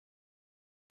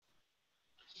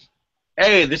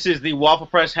Hey, this is the Waffle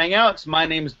Press Hangouts. My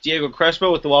name is Diego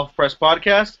Crespo with the Waffle Press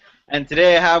Podcast, and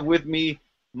today I have with me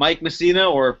Mike Messina,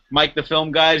 or Mike the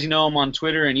Film Guy, as you know him on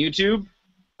Twitter and YouTube.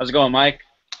 How's it going, Mike?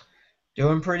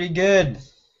 Doing pretty good.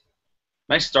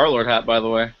 Nice Star-Lord hat, by the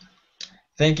way.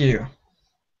 Thank you.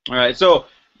 All right, so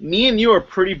me and you are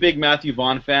pretty big Matthew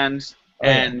Vaughn fans, Oh,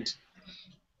 yeah. and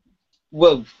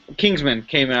well, Kingsman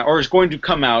came out, or is going to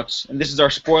come out, and this is our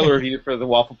spoiler review for the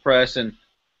Waffle Press and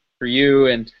for you,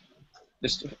 and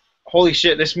this, holy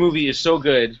shit, this movie is so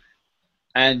good,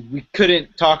 and we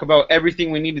couldn't talk about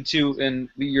everything we needed to in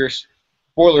your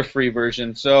spoiler-free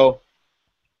version, so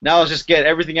now let's just get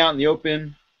everything out in the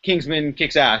open. Kingsman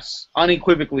kicks ass,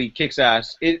 unequivocally kicks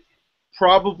ass. It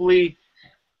probably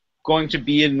going to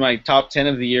be in my top 10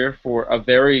 of the year for a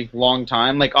very long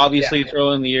time. Like, obviously, it's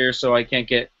early in the year, so I can't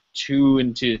get too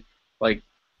into, like,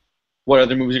 what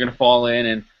other movies are going to fall in,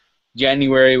 and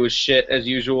January was shit as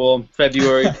usual.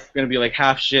 February is going to be like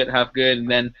half shit, half good,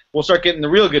 and then we'll start getting the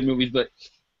real good movies. But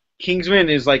Kingsman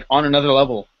is like on another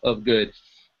level of good.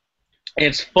 And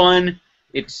it's fun.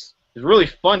 It's really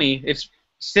funny. It's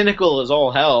cynical as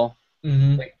all hell.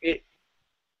 Mm-hmm. Like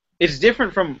it's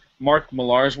different from Mark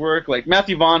Millar's work. Like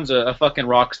Matthew Vaughn's a fucking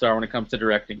rock star when it comes to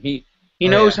directing. He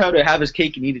knows how to have his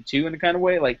cake and eat it too in a kind of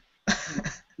way. Like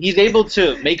he's able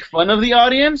to make fun of the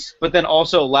audience, but then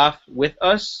also laugh with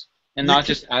us. And not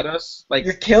just at us. Like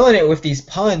You're killing it with these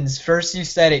puns. First you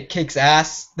said it kicks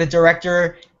ass, the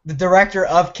director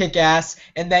of Kick Ass,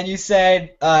 and then you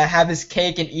said have his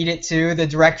cake and eat it too, the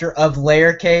director of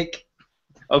Layer Cake.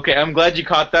 Okay, I'm glad you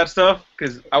caught that stuff,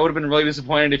 because I would have been really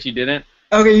disappointed if you didn't.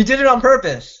 Okay, you did it on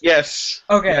purpose. Yes.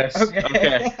 Okay. Yes.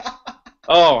 Okay.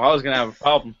 Oh, I was gonna have a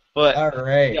problem. But All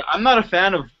right. yeah, I'm not a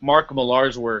fan of Mark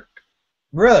Millar's work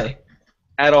Really?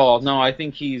 at all. No, I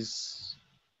think he's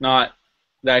not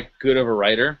that good of a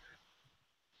writer.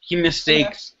 He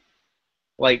mistakes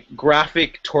like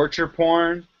graphic torture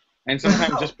porn and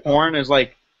sometimes just porn as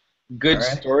like good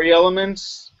story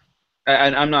elements.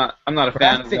 I'm not a fan of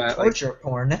Graphic that. torture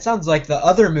porn. That sounds like the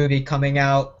other movie coming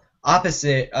out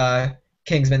opposite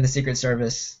Kingsman: The Secret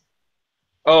Service.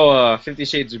 50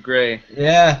 Shades of Grey.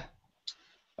 Yeah.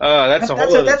 That's a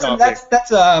whole other topic.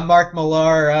 That's a Mark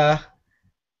Millar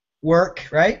work,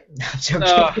 right? No,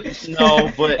 I'm joking.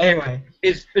 No, but anyway,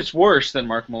 it's worse than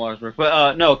Mark Millar's work.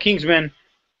 But no, Kingsman.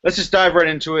 Let's just dive right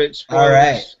into it. Spoilers. All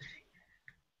right.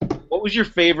 What was your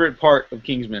favorite part of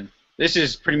Kingsman? This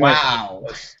is pretty much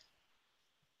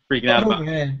freaking out about.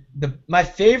 Man, my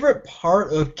favorite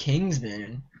part of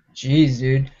Kingsman. Jeez,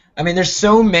 dude. I mean, there's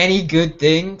so many good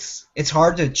things. It's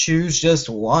hard to choose just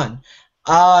one. If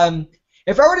I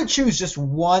were to choose just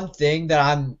one thing that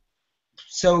I'm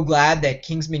so glad that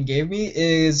Kingsman gave me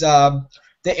is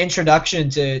the introduction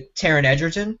to Taron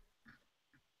Egerton.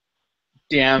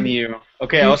 Damn you.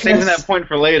 Okay, I was saving that point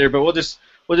for later, but we'll just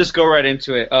go right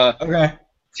into it. Okay.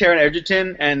 Taron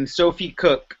Egerton and Sophie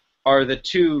Cook are the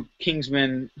two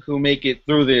Kingsmen who make it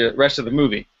through the rest of the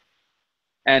movie,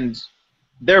 and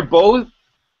they're both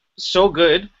so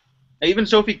good. Even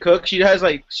Sophie Cook,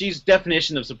 she's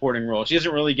definition of supporting role. She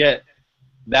doesn't really get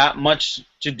that much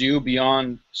to do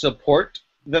beyond support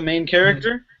the main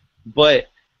character, but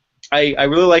I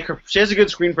really like her. She has a good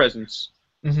screen presence,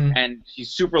 and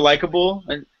she's super likable.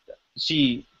 And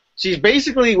she's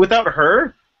basically, without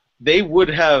her, they would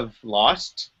have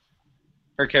lost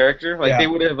her character. Like they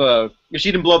would have, if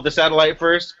she didn't blow up the satellite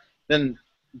first, then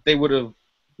they would have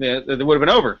been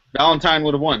over. Valentine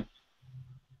would have won.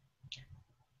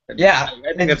 Yeah,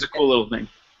 I think that's a cool little thing.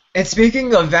 And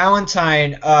speaking of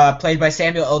Valentine, played by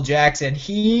Samuel L. Jackson,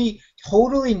 he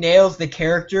totally nails the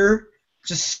character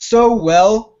just so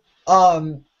well.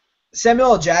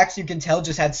 Samuel L. Jackson, you can tell,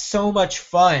 just had so much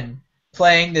fun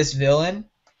playing this villain,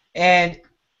 and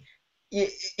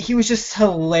he was just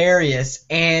hilarious.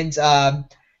 And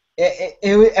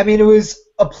it was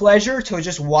a pleasure to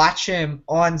just watch him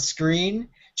on screen,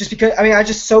 just because, I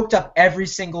just soaked up every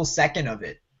single second of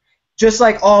it. Just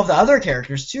like all of the other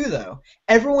characters, too, though.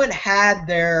 Everyone had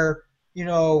their,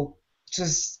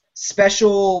 just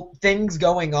special things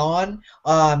going on.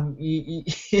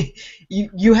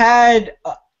 You had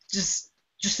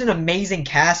just an amazing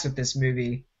cast with this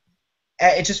movie.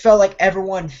 It just felt like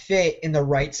everyone fit in the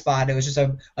right spot. It was just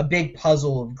a big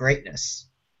puzzle of greatness.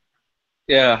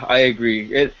 Yeah, I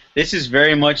agree. This is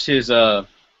very much his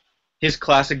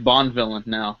classic Bond villain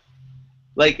now.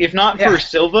 Like, if not for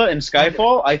Silva and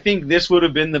Skyfall, I think this would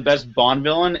have been the best Bond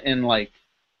villain in, like,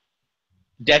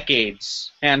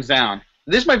 decades, hands down.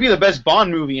 This might be the best Bond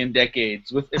movie in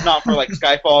decades, if not for, like,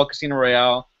 Skyfall, Casino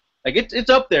Royale. Like, it's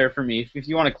up there for me, if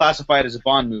you want to classify it as a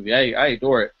Bond movie. I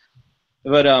adore it.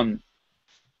 But,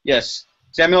 yes,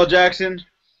 Samuel L. Jackson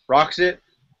rocks it.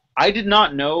 I did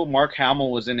not know Mark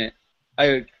Hamill was in it.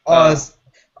 I Oh, it's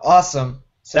awesome.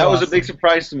 So That was a big awesome.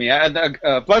 surprise to me.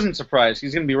 A pleasant surprise.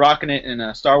 He's going to be rocking it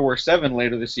in Star Wars 7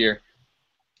 later this year.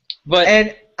 But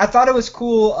And I thought it was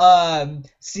cool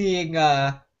seeing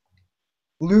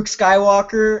Luke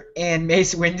Skywalker and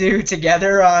Mace Windu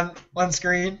together on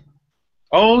screen.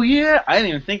 oh yeah, I didn't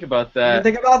even think about You didn't that.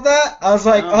 think about that? I was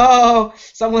like, No. oh,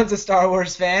 someone's a Star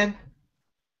Wars fan.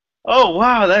 Oh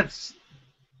wow, that's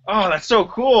so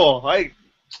cool.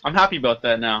 I'm happy about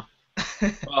that now.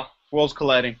 Oh, worlds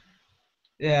colliding.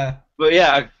 Yeah. But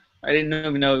yeah, I didn't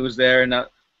even know he was there, and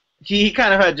he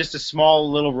kind of had just a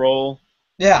small little role.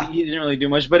 Yeah. He didn't really do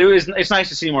much, but it's nice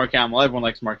to see Mark Hamill. Everyone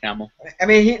likes Mark Hamill. I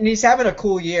mean, he's having a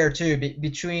cool year too.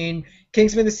 Between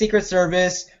Kingsman: The Secret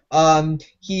Service,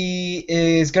 he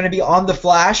is going to be on The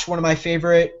Flash, one of my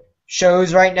favorite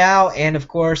shows right now, and of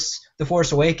course, The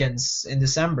Force Awakens in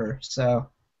December. So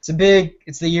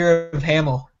it's the year of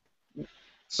Hamill.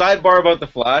 Sidebar about the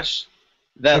Flash,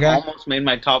 that Okay. almost made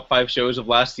my top 5 shows of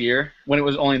last year when it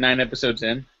was only 9 episodes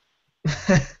in.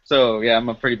 So yeah, I'm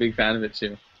a pretty big fan of it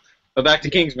too. But back to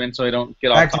Kingsman, so I don't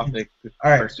get off Back to topic with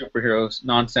all our right. superheroes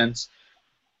nonsense.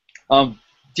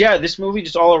 Yeah, this movie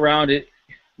just all around it.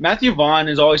 Matthew Vaughn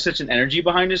is always such an energy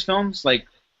behind his films. Like,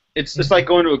 it's just like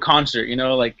going to a concert, you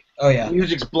know. Like, Oh yeah.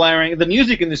 music's blaring. The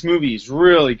music in this movie is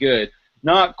really good.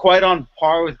 Not quite on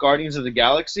par with Guardians of the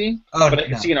Galaxy, Oh but I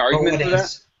can no. see an But argument what for that.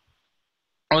 is?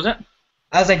 What was that?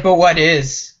 I was like, but what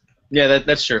is? Yeah,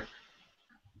 that's true.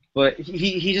 But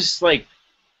he just like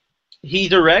he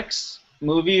directs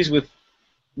movies with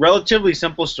relatively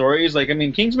simple stories. Like, I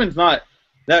mean, Kingsman's not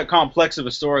that complex of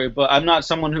a story, but I'm not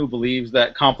someone who believes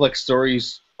that complex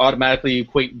stories automatically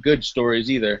equate good stories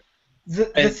either.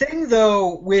 The And thing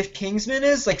though with Kingsman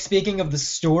is like speaking of the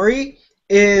story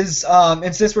is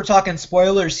and since we're talking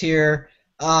spoilers here,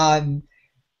 um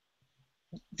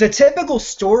the typical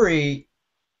story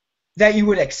that you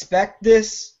would expect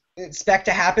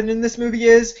to happen in this movie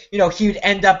is, he would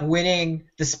end up winning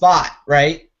the spot,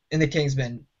 right? In the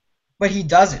Kingsman. But he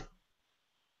doesn't.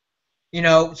 He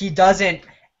doesn't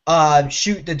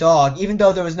shoot the dog, even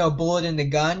though there was no bullet in the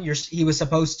gun. He was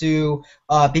supposed to,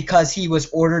 because he was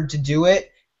ordered to do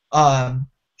it,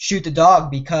 shoot the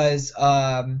dog because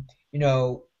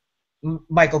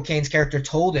Michael Caine's character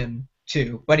told him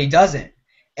to, but he doesn't,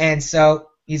 and so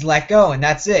he's let go, and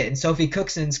that's it. And Sophie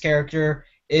Cookson's character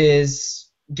is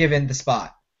given the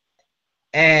spot,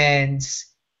 and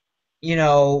you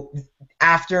know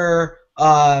after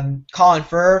Colin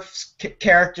Firth's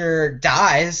character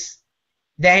dies,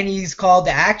 then he's called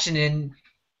to action and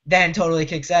then totally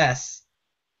kicks ass.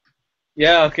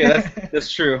 yeah, okay, it,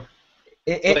 that's true.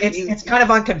 But it's kind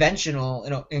of unconventional,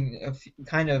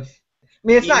 kind of. I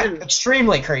mean, it's not even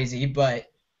extremely crazy, but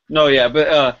no, yeah,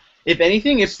 but if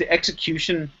anything, it's the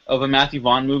execution of a Matthew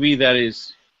Vaughn movie that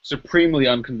is supremely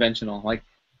unconventional. Like,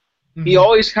 he mhm.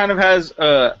 always kind of has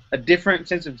a different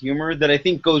sense of humor that I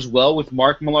think goes well with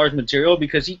Mark Millar's material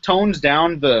because he tones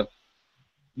down the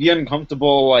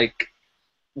uncomfortable, like,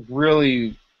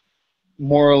 really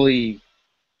morally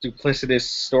duplicitous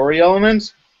story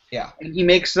elements, Yeah. and he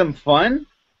makes them fun,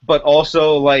 but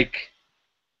also like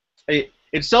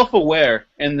it's self-aware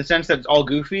in the sense that it's all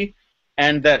goofy,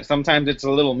 and that sometimes it's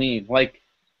a little mean. Like,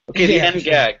 okay, the Yeah, for end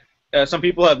sure. gag. Some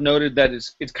people have noted that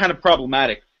it's kind of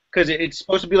problematic because it's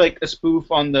supposed to be like a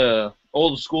spoof on the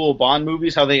old school Bond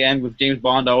movies, how they end with James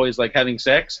Bond always like having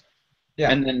sex,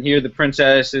 Yeah. and then here the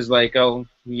princess is like, oh,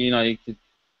 we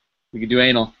could do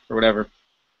anal or whatever,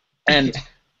 and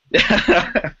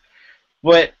Yeah.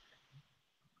 but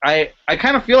I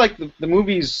kind of feel like the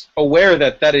movie's aware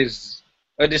that that is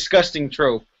a disgusting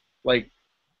trope. Like,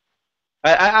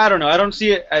 I don't know. I don't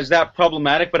see it as that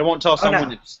problematic, but I won't tell Oh someone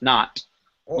no. it's not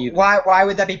either. Why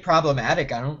would that be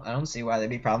problematic? I don't see why that'd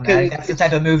be problematic. Because That's the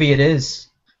type of movie it is.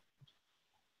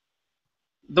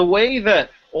 the way that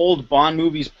old Bond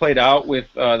movies played out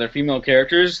with their female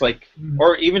characters, like, Mhm.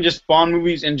 or even just Bond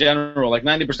movies in general, like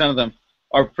 90% of them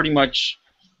are pretty much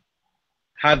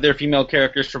have their female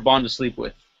characters for Bond to sleep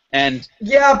with. And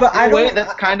Yeah, but in a way,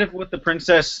 that's kind of what the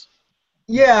princess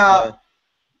yeah, uh,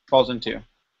 falls into.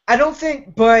 I don't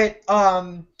think, but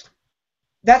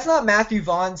that's not Matthew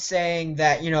Vaughn saying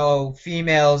that,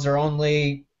 females are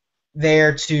only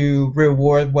there to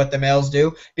reward what the males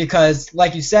do. Because,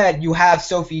 like you said, you have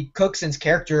Sophie Cookson's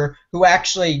character who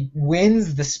actually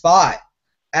wins the spot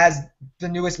as the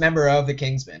newest member of the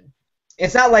Kingsmen.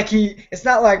 It's not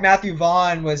like Matthew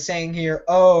Vaughn was saying here,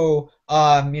 oh,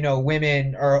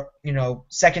 women are,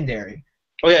 secondary.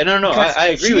 Oh yeah, no, no, Because I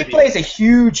agree she with you. plays a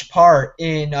huge part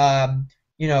in,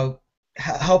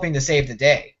 helping to save the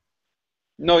day.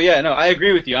 No, yeah, no, I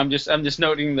agree with you. I'm just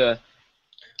noting the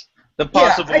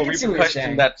Yeah, I possible can see what you're repercussion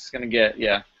saying. that's gonna get.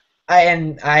 Yeah.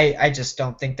 I just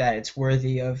don't think that it's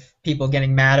worthy of people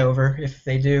getting mad over if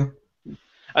they do.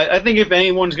 I think if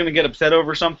anyone's gonna get upset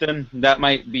over something, that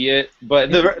might be it.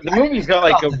 But the I didn't movie's even got think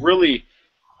like about a that. really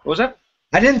what was that?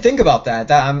 I didn't think about that.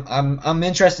 That I'm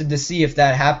interested to see if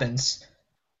that happens.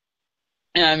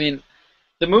 Yeah, I mean,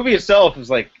 the movie itself is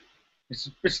like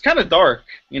it's kind of dark,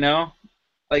 you know.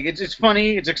 Like it's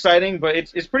funny, it's exciting, but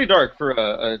it's pretty dark for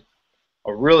a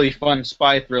really fun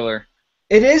spy thriller.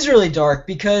 It is really dark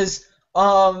because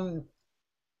um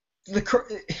the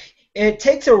it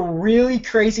takes a really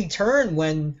crazy turn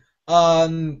when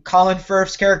Colin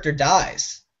Firth's character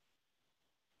dies.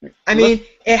 I Let's mean,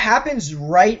 it happens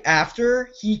right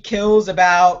after he kills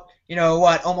about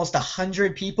what, almost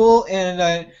 100 people in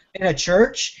a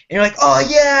church, and you're like, oh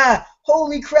yeah,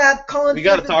 holy crap, Colin we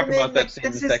got to Firth is talk about amazing. that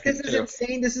scene in a This second is too.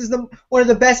 insane. This is the one of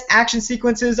the best action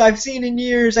sequences I've seen in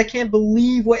years. I can't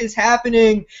believe what is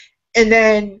happening, and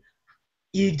then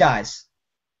he dies.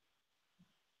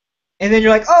 And then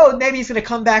you're like, oh, maybe he's gonna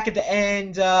come back at the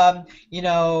end.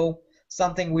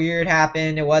 Something weird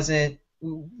happened. It wasn't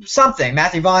something.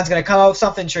 Matthew Vaughn's gonna come up with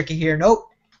something tricky here. Nope,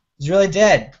 he's really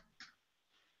dead.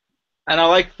 And I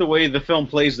like the way the film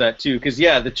plays that too, because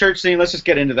yeah, the church scene. Let's just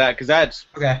get into that because that's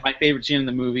Okay. my favorite scene in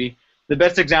the movie. The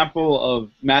best example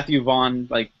of Matthew Vaughn,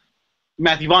 like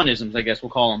Matthew Vaughnisms, I guess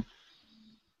we'll call him.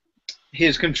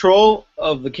 His control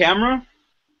of the camera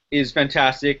is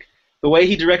fantastic. The way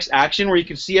he directs action, where you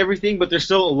can see everything, but there's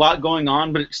still a lot going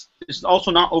on, but it's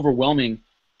also not overwhelming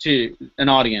to an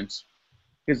audience.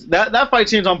 Because that fight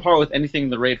scene's on par with anything in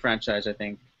the Raid franchise, I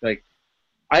think. Like,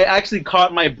 I actually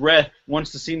caught my breath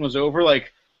once the scene was over,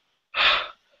 like,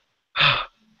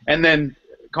 and then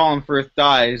Colin Firth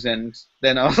dies, and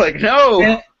then I was like,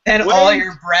 no, And all wait.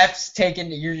 your breaths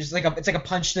taken. You're just like it's like a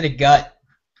punch to the gut.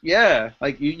 Yeah,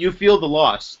 like you feel the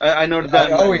loss. I noted Oh,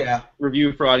 that in oh my yeah.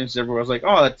 review for audiences everywhere. I was like,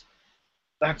 oh,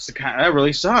 that's the kind that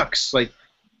really sucks. Like,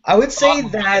 I would say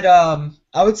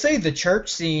the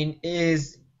church scene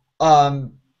is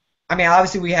um I mean,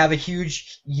 obviously we have a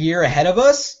huge year ahead of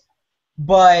us,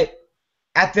 but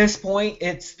at this point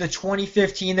it's the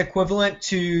 2015 equivalent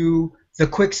to the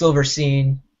Quicksilver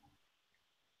scene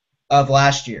of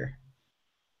last year.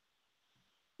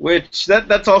 which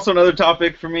that's also another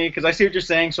topic for me because I see what you're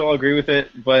saying, so I'll agree with it.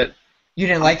 But You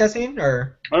didn't like that scene,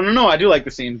 or? I don't know. I do like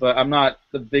the scene, but I'm not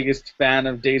the biggest fan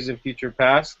of Days of Future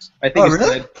Past. I think Oh, it's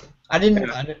really? good.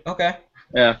 Yeah, I didn't. Okay.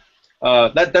 yeah.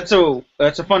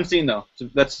 That's a fun scene though. So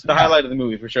that's the Yeah. highlight of the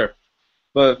movie for sure.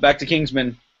 But back to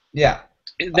Kingsman. Yeah.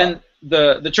 Uh, Then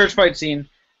the church fight scene,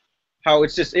 how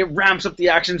it's just it ramps up the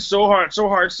action so hard, so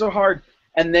hard, so hard,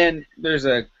 and then there's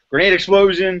a grenade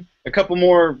explosion, a couple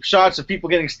more shots of people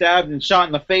getting stabbed and shot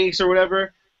in the face or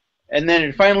whatever, and then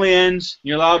it finally ends.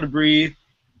 You're allowed to breathe,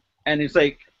 and it's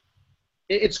like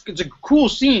it's a cool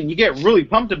scene. You get really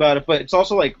pumped about it, but it's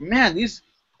also like, man, these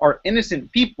are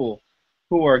innocent people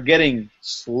who are getting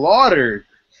slaughtered,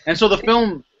 and so the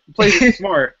film plays it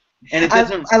smart, and it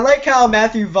doesn't. I like how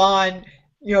Matthew Vaughn,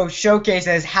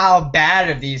 showcases how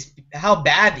bad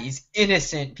these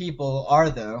innocent people are,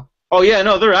 though. Oh yeah,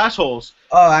 no, they're assholes.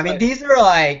 Oh, I mean, But these are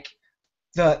like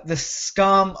the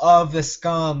scum of the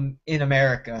scum in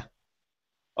America,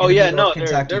 oh in the yeah, middle of no, they're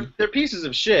Kentucky. they're pieces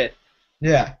of shit.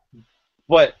 Yeah.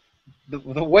 But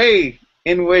the way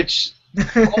in which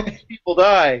all these people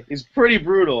die is pretty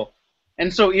brutal.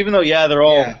 And so even though yeah, they're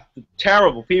all Yeah,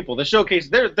 terrible people, the showcase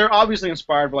they're obviously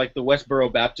inspired by like the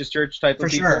Westboro Baptist Church type of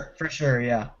people. for sure,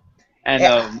 yeah. And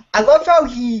I love how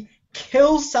he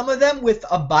kills some of them with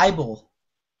a Bible.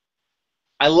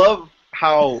 I love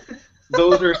how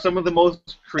those are some of the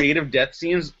most creative death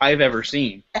scenes I've ever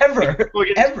seen. Like Ever, people are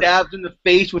getting ever. stabbed in the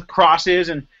face with crosses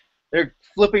and they're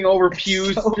flipping over It's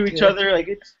pews so to each good. other. Like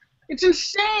it's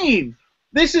insane.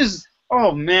 This is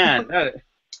oh man.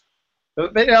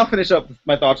 Maybe I'll finish up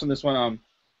my thoughts on this one.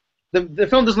 The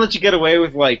film doesn't let you get away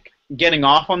with like getting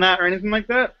off on that or anything like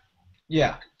that.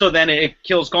 Yeah. So then it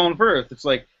kills Colin Firth. It's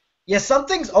like Yeah,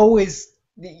 something's always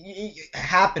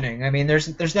happening. I mean,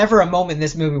 there's never a moment in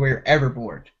this movie where you're ever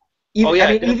bored. oh Even I yeah,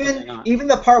 mean, definitely not. even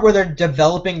the part where they're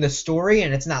developing the story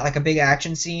and it's not like a big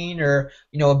action scene or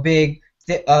a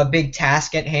big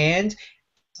task at hand.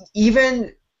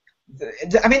 Even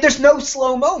I mean, there's no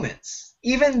slow moments.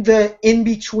 Even the in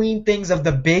between things of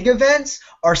the big events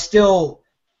are still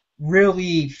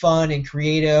really fun and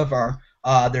creative. Or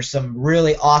there's some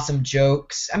really awesome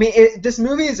jokes. I mean, this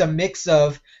movie is a mix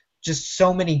of just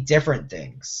so many different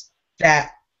things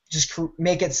that just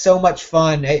make it so much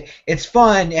fun. It's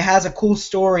fun. It has a cool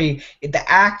story. The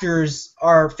actors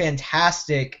are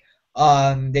fantastic.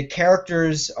 The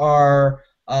characters are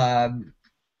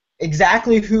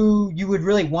exactly who you would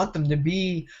really want them to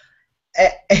be.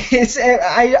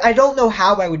 I don't know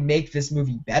how I would make this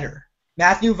movie better.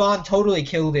 Matthew Vaughn totally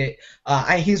killed it.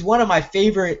 He's one of my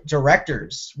favorite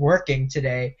directors working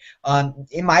today.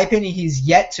 In my opinion, he's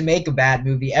yet to make a bad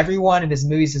movie. Every one of his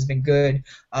movies has been good.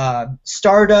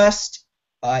 Stardust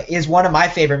is one of my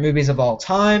favorite movies of all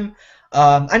time.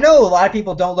 I know a lot of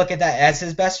people don't look at that as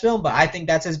his best film, but I think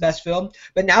that's his best film.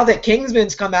 But now that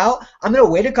Kingsman's come out, I'm going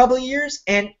to wait a couple of years,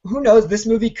 and who knows, this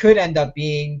movie could end up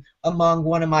being among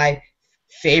one of my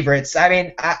favorites. I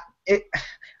mean,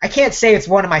 I can't say it's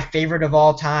one of my favorite of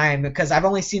all time because I've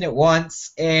only seen it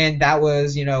once, and that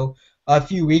was, a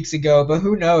few weeks ago. But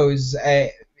who knows?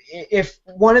 If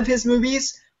one of his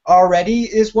movies already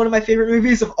is one of my favorite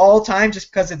movies of all time,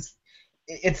 just because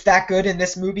it's that good in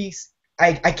this movie,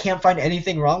 I can't find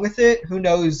anything wrong with it. Who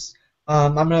knows?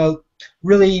 I'm gonna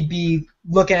really be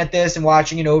looking at this and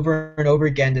watching it over and over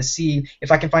again to see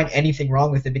if I can find anything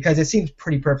wrong with it because it seems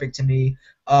pretty perfect to me.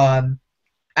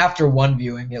 After one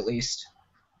viewing, at least.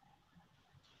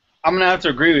 I'm gonna have to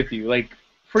agree with you. Like,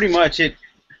 pretty much it.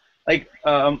 Like,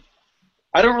 I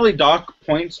don't really dock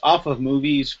points off of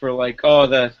movies for like,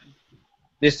 oh,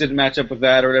 this didn't match up with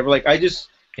that or whatever. Like, I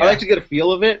like to get a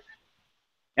feel of it.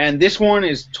 And this one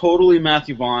is totally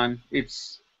Matthew Vaughn.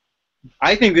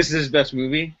 I think this is his best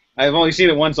movie. I've only seen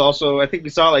it once. Also, I think we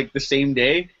saw it like the same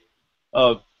day.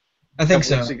 I think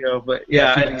so. Weeks ago, but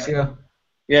yeah, a few weeks ago.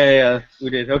 Yeah, we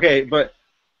did. Okay, but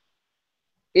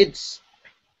it's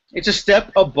a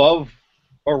step above,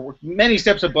 or many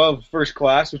steps above First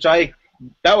Class, which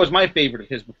that was my favorite of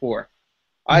his before.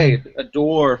 I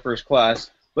adore First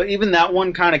Class, but even that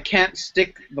one kind of can't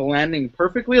stick the landing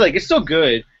perfectly. Like, it's still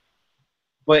good,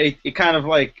 but it kind of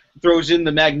like throws in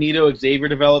the Magneto Xavier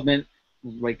development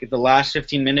like at the last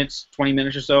 15 minutes, 20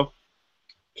 minutes or so.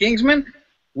 Kingsman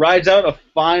rides out a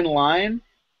fine line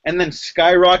and then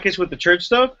skyrockets with the church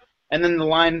stuff, and then the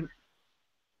line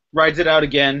rides it out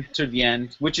again to the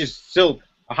end, which is still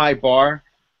a high bar.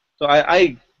 So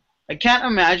I can't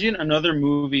imagine another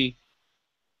movie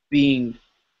being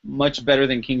much better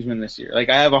than Kingsman this year. Like,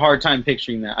 I have a hard time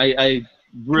picturing that. I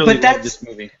really love this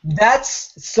movie.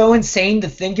 That's so insane to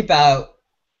think about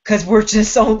because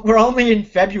we're only in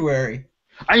February.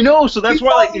 I know, so that's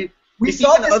why like we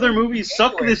saw other movies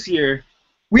suck this year.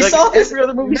 We saw this. Every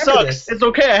other movie sucks. It's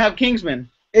okay. I have Kingsman.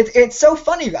 It's so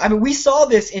funny. I mean, we saw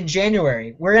this in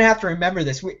January. We're gonna have to remember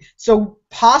this. So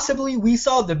possibly we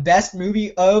saw the best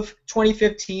movie of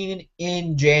 2015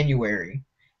 in January.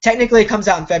 Technically, it comes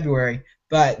out in February,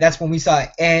 but that's when we saw it.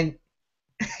 And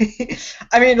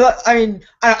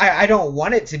I don't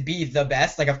want it to be the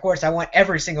best. Like, of course, I want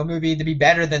every single movie to be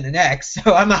better than the next.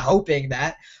 So I'm not hoping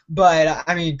that. But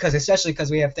I mean, especially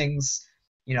because we have things,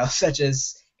 such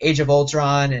as Age of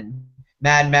Ultron and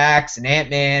Mad Max and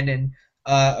Ant-Man and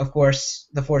of course,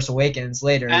 The Force Awakens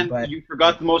later. And you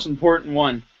forgot the most important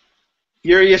one.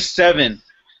 Furious 7.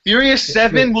 Furious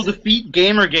 7 will defeat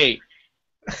Gamergate.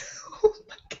 Oh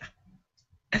my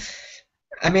God.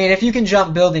 I mean, if you can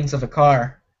jump buildings with a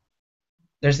car,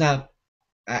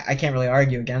 I can't really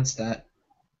argue against that.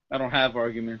 I don't have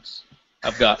arguments.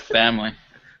 I've got family.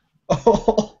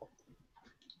 Oh.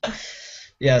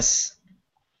 Yes.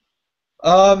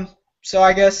 So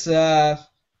I guess,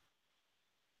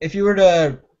 if you were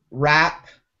to wrap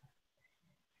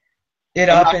it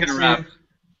up into,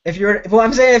 if you were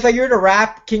to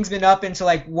wrap Kingsman up into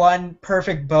like one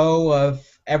perfect bow of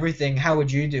everything, how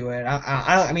would you do it?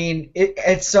 I mean,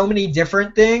 it's so many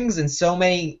different things and so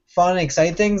many fun and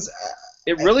exciting things.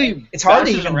 It's hard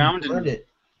to even around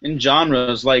in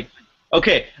genres. Like,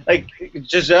 okay, like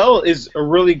Giselle is a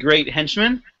really great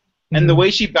henchman, and the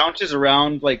way she bounces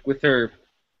around, like with her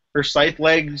scythe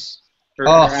legs. So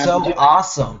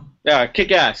awesome. Yeah,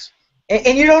 kick ass.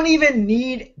 And you don't even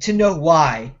need to know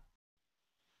why.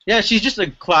 Yeah, she's just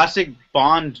a classic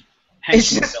Bond henchman.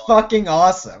 It's just fucking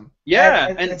awesome.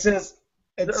 Yeah, and it's just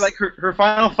like her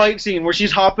final fight scene where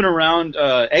she's hopping around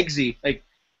Eggsy. Like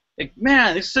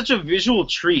man, it's such a visual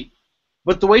treat.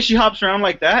 But the way she hops around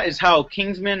like that is how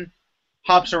Kingsman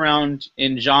hops around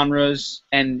in genres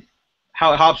and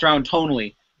how it hops around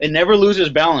tonally. It never loses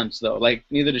balance though. Like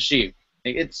neither does she.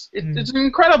 It's an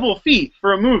incredible feat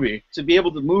for a movie to be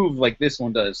able to move like this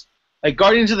one does. Like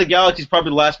Guardians of the Galaxy is probably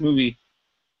the last movie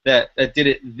that did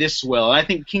it this well. And I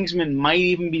think Kingsman might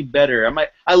even be better.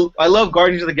 I love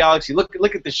Guardians of the Galaxy. Look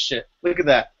at this shit. Look at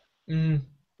that.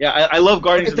 Yeah, I love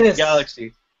Guardians of the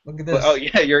Galaxy. Look at this. But, oh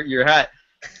yeah, your hat.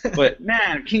 But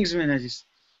man, Kingsman is just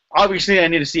obviously I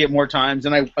need to see it more times,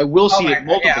 and I will Oh see my it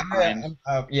god, yeah, multiple times.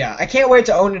 yeah. I can't wait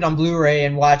to own it on Blu-ray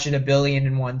and watch it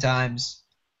 1,000,000,001 times.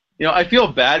 You know, I feel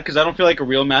bad because I don't feel like a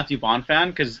real Matthew Vaughn fan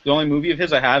because the only movie of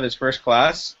his I have is First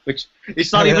Class, which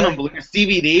it's Oh not even on really? Blu. It's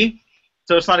DVD,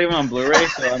 so it's not even on Blu-ray.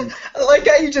 So I'm I like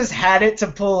how you just had it to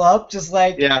pull up, just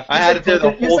like yeah, I had it there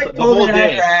you just like the pulled whole it out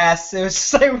of your day. ass. It was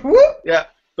just like whoop. Yeah,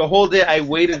 the whole day I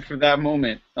waited for that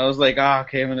moment. I was like, ah,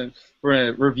 okay, we're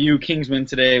gonna review Kingsman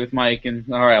today with Mike, and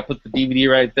all right, I'll put the DVD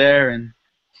right there, and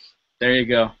there you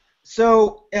go.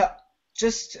 So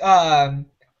just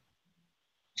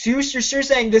so you're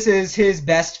saying this is his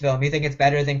best film. You think it's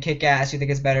better than Kick-Ass? You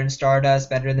think it's better than Stardust?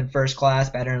 Better than First Class?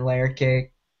 Better than Layer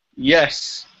Cake?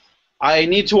 Yes, I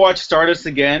need to watch Stardust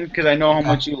again because I know how Yeah.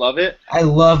 much you love it. I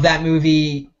love that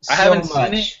movie I so haven't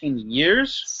seen it much. in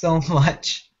years, So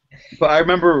much. but I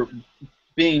remember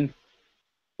being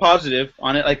positive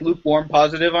on it, like lukewarm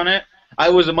positive on it. I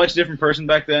was a much different person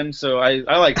back then, so I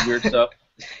like weird stuff.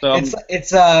 So It's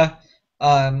it's a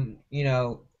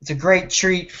great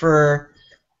treat for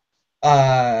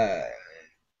uh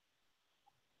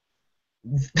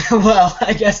well,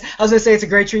 I guess I was gonna say it's a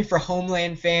great treat for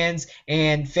Homeland fans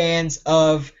and fans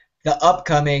of the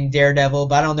upcoming Daredevil,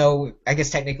 but I don't know. I guess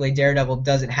technically Daredevil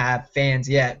doesn't have fans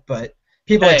yet, but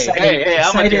people hey,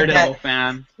 I'm a excited Daredevil that.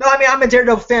 fan. No, I mean I'm a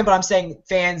Daredevil fan, but I'm saying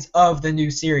fans of the new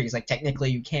series. Like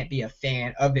technically, you can't be a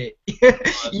fan of it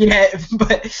yet,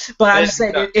 but I'm just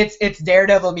saying it's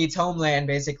Daredevil meets Homeland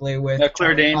basically with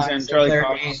Claire Charlie Danes Cox and and Charlie Claire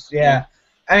Danes. Cox. Yeah.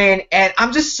 I mean, and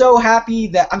I'm just so happy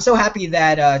that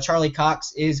Charlie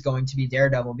Cox is going to be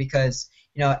Daredevil because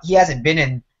he hasn't been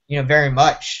in very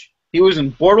much. He was in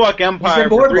Boardwalk He's in Empire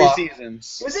for three Boardwalk. He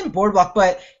seasons. was in Boardwalk,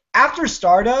 but after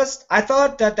Stardust, I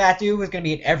thought that dude was gonna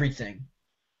be in everything.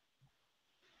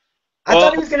 I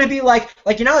thought Well, he was gonna be like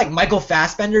Michael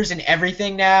Fassbender's in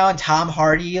everything now, and Tom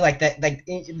Hardy like that,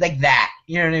 like that.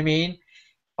 You know what I mean?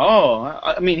 oh,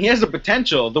 I mean, he has the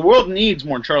potential. The world needs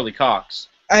more Charlie Cox.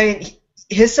 I mean,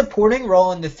 his supporting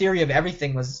role in The Theory of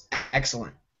Everything was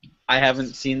excellent. I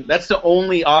haven't seen. That's the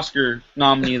only Oscar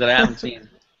nominee that I haven't seen.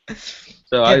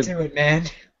 So Get to it, man.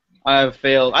 I've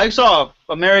failed. I saw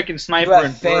American You Sniper have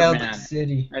and failed Birdman. the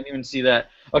city. I didn't even see that.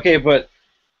 Okay, but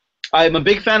I'm a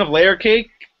big fan of Layer Cake.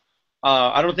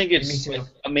 I don't think Me it's too. like,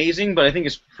 amazing, but I think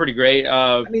it's pretty great.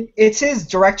 I mean, it's his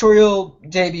directorial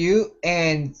debut,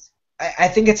 and I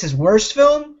think it's his worst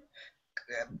film,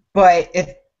 but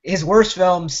his worst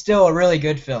film still a really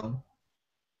good film.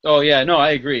 Oh yeah, no,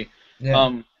 I agree. Yeah,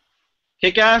 Um,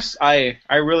 Kick-Ass, I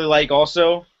really like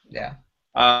also. yeah.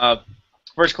 Uh,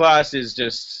 First Class is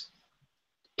just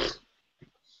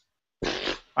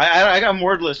I got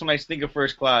wordless when I think of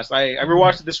First Class. I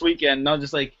rewatched it this weekend and I was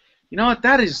just like, you know what,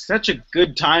 that is such a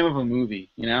good time of a movie,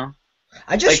 you know?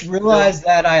 I just Like realized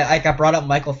that I brought up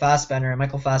Michael Fassbender, and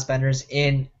Michael Fassbender's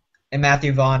in a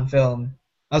Matthew Vaughn film.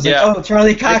 I was like, yeah, oh,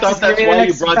 Charlie I Cox thought is that's great why you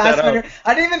next to brought that up. Fassbender.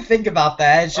 I didn't even think about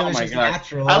that. It Oh was my just god.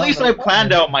 natural. At was least like, I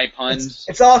planned oh, out my puns.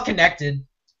 it's all connected.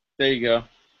 There you go. All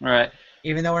right.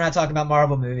 Even though we're not talking about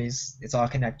Marvel movies, it's all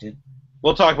connected.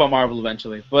 We'll talk about Marvel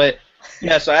eventually. But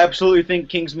yes, I absolutely think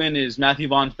Kingsman is Matthew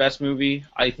Vaughn's best movie.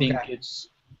 I think Okay. it's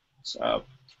a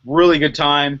really good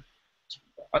time. It's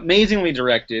amazingly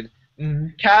directed. Hmm.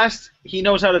 Cast, he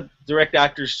knows how to direct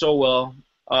actors so well.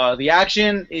 The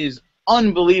action is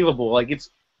unbelievable. Like, it's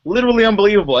literally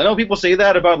unbelievable. I know people say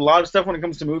that about a lot of stuff when it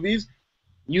comes to movies.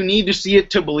 You need to see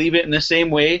it to believe it in the same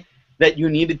way that you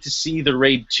needed to see The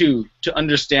Raid 2 to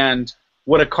understand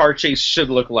what a car chase should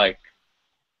look like.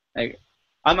 Like,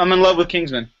 I'm in love with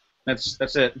Kingsman. That's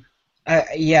it.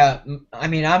 Yeah, I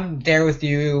mean, I'm there with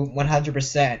you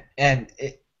 100%. And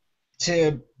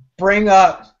to bring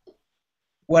up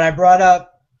what I brought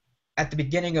up at the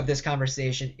beginning of this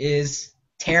conversation is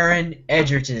Taron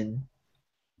Egerton.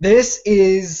 This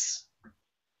is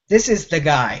the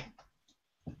guy.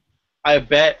 I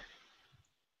bet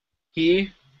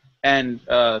he and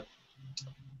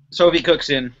Sophie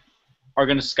Cookson are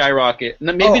going to skyrocket.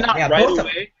 Maybe Oh, not yeah, right both of them.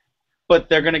 away, but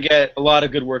they're going to get a lot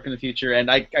of good work in the future. And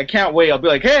I can't wait. I'll be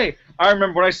like, hey, I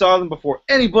remember when I saw them before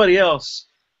anybody else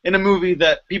in a movie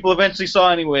that people eventually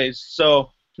saw anyways.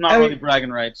 So it's not I really mean,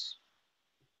 bragging rights.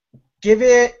 give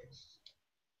it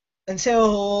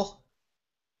until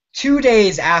 2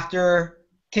 days after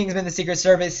Kingsman: The Secret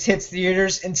Service hits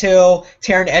theaters until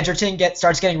Taron Egerton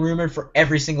starts getting rumored for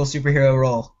every single superhero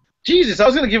role. Jesus, I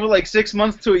was going to give it like 6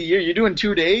 months to a year. You're doing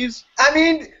 2 days? I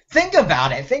mean, think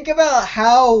about it. Think about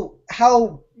how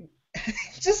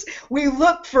just we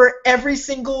look for every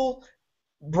single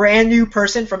brand new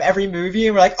person from every movie,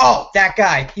 and we're like, oh, that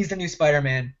guy, he's the new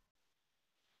Spider-Man.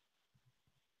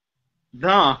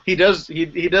 Nah, he does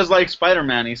like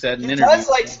Spider-Man. He said in He does interviews.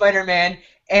 like Spider-Man,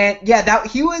 and yeah, that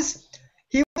he was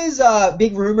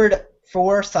being rumored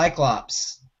for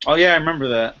Cyclops. Oh yeah, I remember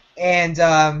that.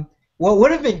 And what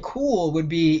would have been cool would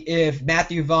be if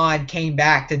Matthew Vaughn came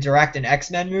back to direct an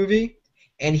X-Men movie,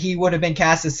 and he would have been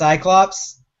cast as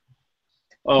Cyclops.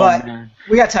 Oh But man.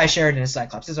 we got Ty Sheridan as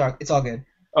Cyclops. It's all good.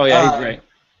 Oh yeah, he's Uh, great.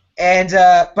 and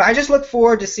but I just look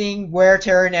forward to seeing where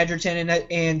Taron Egerton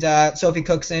and Sophie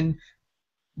Cookson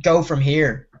go from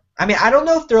here. I mean, I don't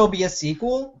know if there'll be a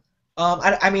sequel.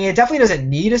 I mean, it definitely doesn't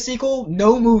need a sequel.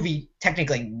 No movie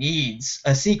technically needs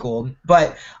a sequel,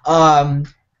 but I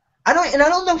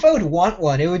don't know if I would want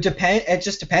one. It would depend. It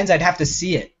just depends. I'd have to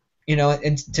see it,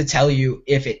 and to tell you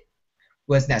if it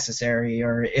was necessary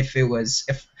or if it was.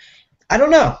 If I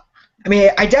don't know. I mean,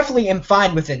 I definitely am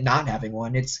fine with it not having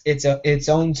one. Its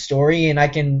own story, and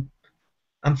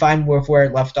I'm fine with where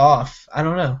it left off. I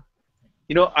don't know.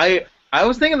 You know, I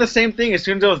was thinking the same thing as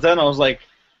soon as I was done. I was like,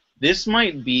 this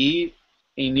might be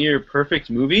a near perfect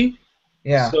movie.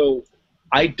 Yeah. So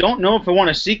I don't know if I want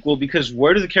a sequel because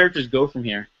where do the characters go from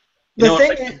here? You The know, it's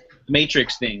thing like is, the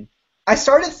Matrix thing. I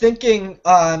started thinking,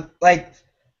 like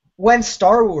when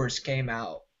Star Wars came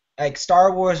out, like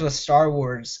Star Wars was Star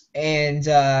Wars, and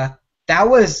that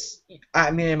was,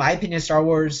 I mean, in my opinion, Star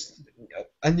Wars: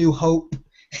 A New Hope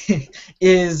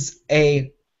is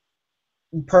a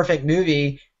perfect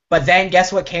movie. But then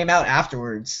guess what came out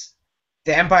afterwards?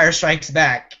 The Empire Strikes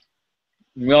Back.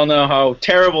 We all know how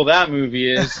terrible that movie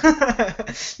is.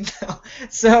 No.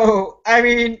 So, I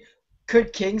mean,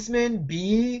 could Kingsman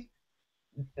be?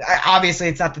 Obviously,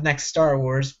 it's not the next Star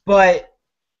Wars, but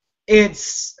I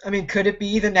mean, could it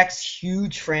be the next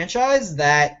huge franchise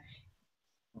that?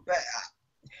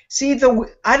 See,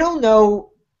 I don't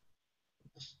know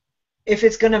if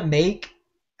it's gonna make.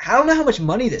 I don't know how much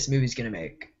money this movie's gonna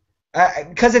make,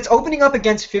 because it's opening up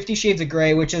against 50 Shades of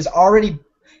Grey, which is already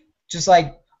just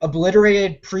like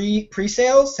obliterated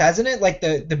pre-sales, hasn't it? Like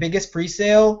the biggest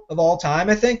pre-sale of all time,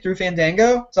 I think, through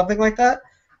Fandango, something like that.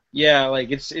 Yeah,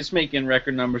 like it's making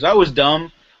record numbers. I was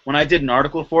dumb when I did an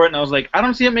article for it, and I was like, I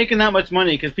don't see it making that much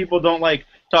money because people don't like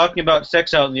talking about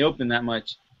sex out in the open that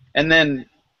much. And then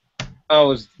that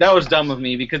was dumb of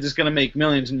me because it's gonna make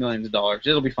millions and millions of dollars.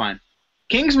 It'll be fine.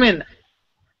 Kingsman,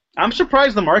 I'm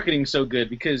surprised the marketing's so good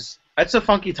because that's a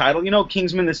funky title. You know,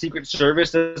 Kingsman: The Secret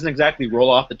Service doesn't exactly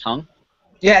roll off the tongue.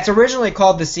 Yeah, it's originally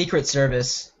called the Secret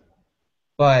Service,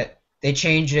 but they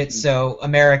changed it so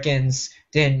Americans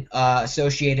didn't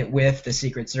associate it with the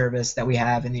Secret Service that we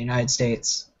have in the United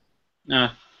States.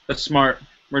 Nah, that's smart.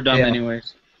 We're dumb Yeah.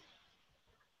 anyways.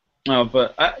 Oh,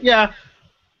 but yeah,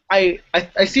 I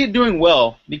see it doing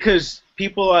well because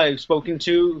people I've spoken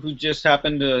to who just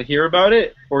happen to hear about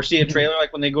it or see a trailer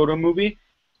like when they go to a movie,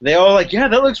 they all like, yeah,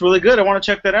 that looks really good. I want to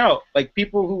check that out. Like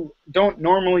people who don't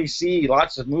normally see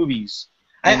lots of movies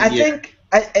in a I year. think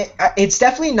it's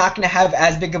definitely not going to have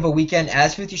as big of a weekend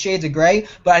as 50 Shades of Grey,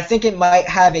 but I think it might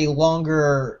have a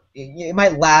longer. It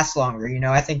might last longer.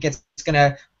 I think it's going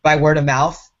to by word of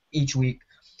mouth each week.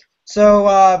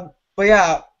 So, but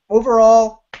yeah,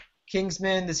 overall,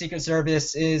 Kingsman: The Secret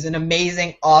Service is an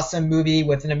amazing, awesome movie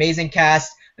with an amazing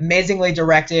cast, amazingly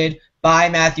directed by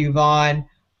Matthew Vaughn.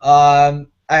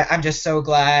 I'm just so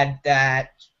glad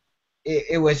that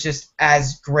it was just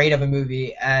as great of a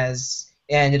movie as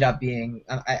it ended up being.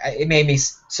 It made me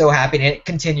so happy, and it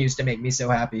continues to make me so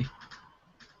happy.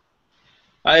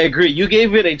 I agree. You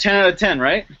gave it a 10 out of 10,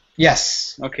 right?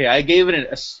 Yes. Okay, I gave it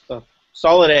a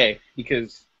solid A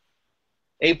because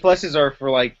A pluses are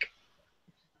for like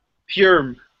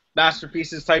pure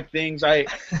masterpieces type things.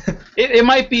 It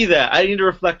might be that. I need to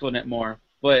reflect on it more.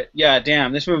 But yeah,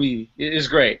 damn, this movie is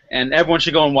great, and everyone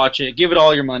should go and watch it. Give it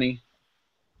all your money.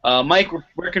 Mike,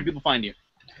 where can people find you?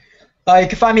 You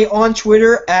can find me on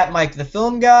Twitter at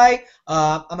MikeTheFilmGuy.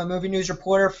 I'm a movie news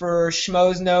reporter for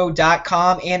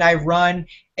schmozno.com, and I run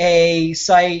a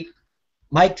site,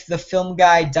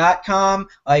 MikeTheFilmGuy.com.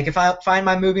 You can find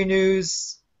my movie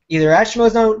news either at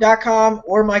schmozno.com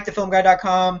or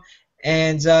MikeTheFilmGuy.com,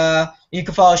 and you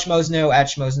can follow Schmozno at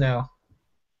Schmozno.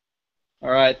 All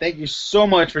right, thank you so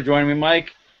much for joining me,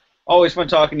 Mike. Always fun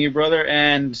talking to you, brother.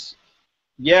 And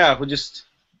yeah,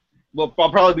 I'll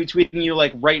probably be tweeting you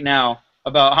like right now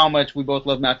about how much we both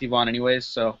love Matthew Vaughn anyways.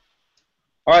 So,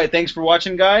 all right, thanks for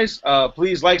watching, guys.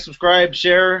 Please like, subscribe,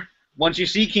 share. Once you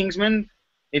see Kingsman,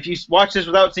 if you watch this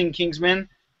without seeing Kingsman,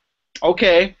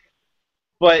 okay,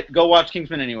 but go watch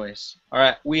Kingsman anyways. All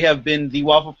right, we have been the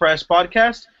Waffle Press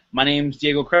Podcast. My name's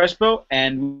Diego Crespo,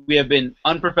 and we have been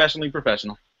unprofessionally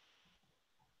professional.